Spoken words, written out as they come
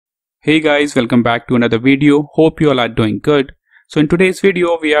Hey guys, welcome back to another video. Hope you all are doing good. So in today's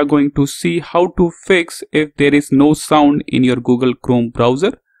video we are going to see how to fix if there is no sound in your Google Chrome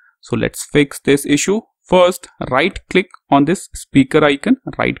browser. So let's fix this issue. First, right click on this speaker icon,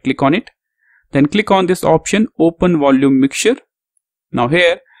 right click on it. Then click on this option, open volume mixture. Now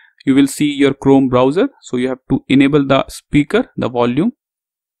here you will see your Chrome browser. So you have to enable the speaker, the volume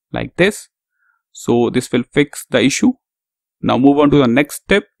like this. So this will fix the issue. Now move on to the next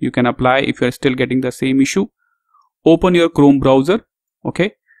step. You can apply if you are still getting the same issue. Open your Chrome browser.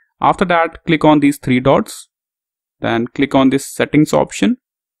 Okay. After that, click on these three dots. Then click on this settings option.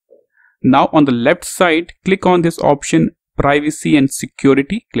 Now on the left side, click on this option privacy and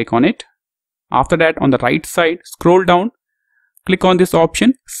security. Click on it. After that, on the right side, scroll down. Click on this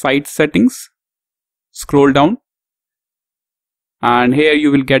option site settings. Scroll down. And here you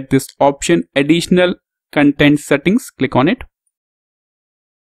will get this option additional content settings. Click on it.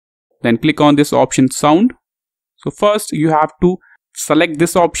 Then click on this option sound. So first you have to select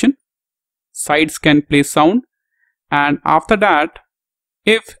this option, sites can play sound, and after that,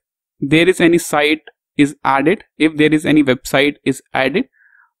 if there is any site is added, if there is any website is added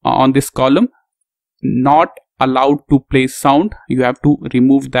on this column, not allowed to play sound, you have to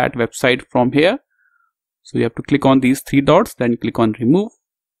remove that website from here. So you have to click on these three dots, then click on remove.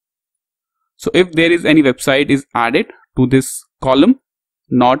 So if there is any website is added to this column,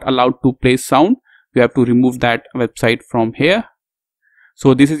 not allowed to play sound, you have to remove that website from here.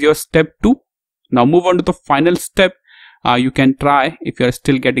 So this is your step 2. Now move on to the final step. You can try if you are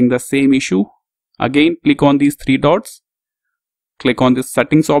still getting the same issue. Again, click on these three dots. Click on this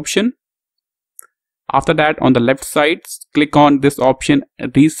settings option. After that, on the left side, click on this option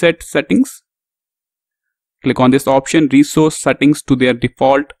reset settings. Click on this option resource settings to their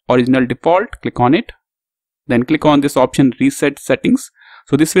original default. Click on it. Then click on this option reset settings.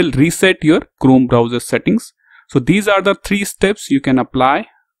 So this will reset your Chrome browser settings. So these are the 3 steps you can apply.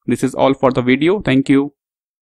 This is all for the video. Thank you.